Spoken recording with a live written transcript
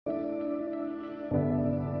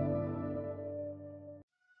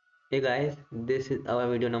Hey guys, this is our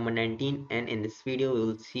video number 19 and in this video we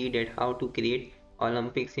will see that how to create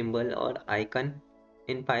Olympic symbol or icon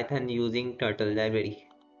in Python using Turtle library.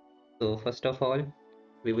 So first of all,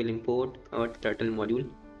 we will import our Turtle module.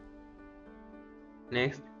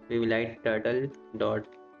 Next, we will write turtle dot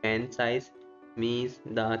pen size means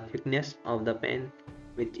the thickness of the pen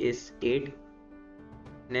which is 8.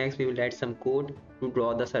 Next, we will write some code to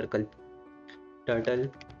draw the circle. Turtle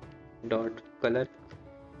dot color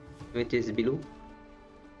which is blue.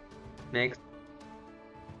 Next,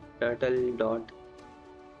 turtle dot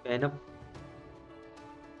pen up.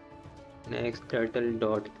 Next, turtle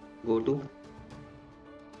dot go to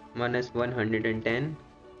minus 110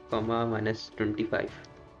 comma minus 25.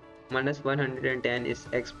 Minus 110 is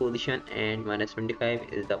x position and minus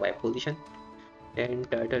 25 is the y position. Then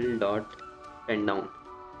turtle dot pen down.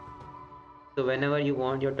 So whenever you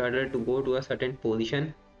want your turtle to go to a certain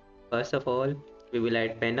position, first of all we will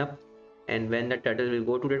add pen up, and when the turtle will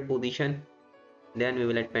go to that position, then we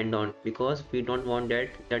will add pen down, because we don't want that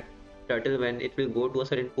turtle, when it will go to a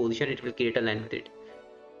certain position, it will create a line with it.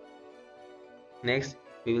 Next,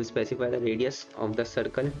 we will specify the radius of the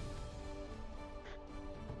circle,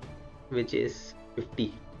 which is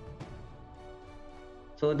 50.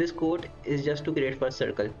 So this code is just to create first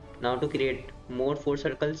circle. Now to create more 4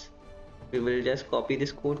 circles, we will just copy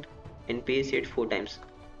this code and paste it 4 times.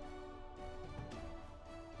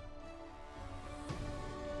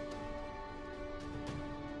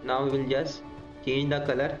 Now we will just change the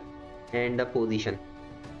color and the position.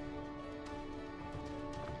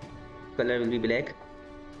 Color will be black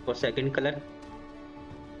for second color,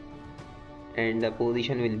 and the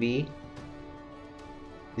position will be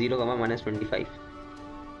 0 comma minus 25.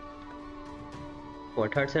 For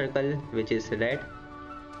third circle, which is red,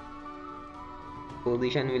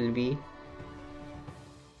 position will be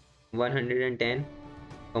 110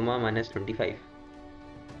 comma minus 25.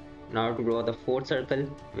 Now to draw the fourth circle,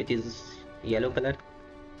 which is yellow color,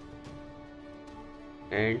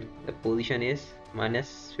 and the position is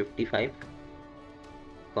minus 55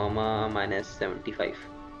 comma minus 75.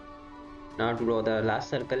 Now to draw the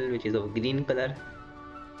last circle, which is of green color,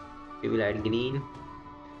 we will add green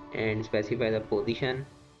and specify the position,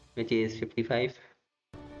 which is 55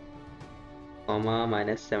 comma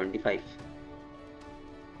minus 75.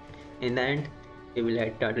 In the end, we will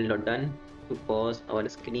add turtle.done to pause our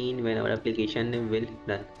screen when our application will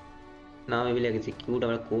run. Now we will execute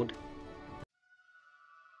our code.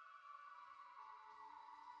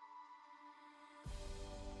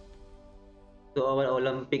 So our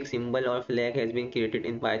Olympic symbol or flag has been created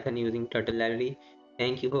in Python using Turtle library.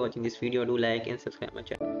 Thank you for watching this video. Do like and subscribe my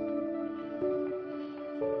channel.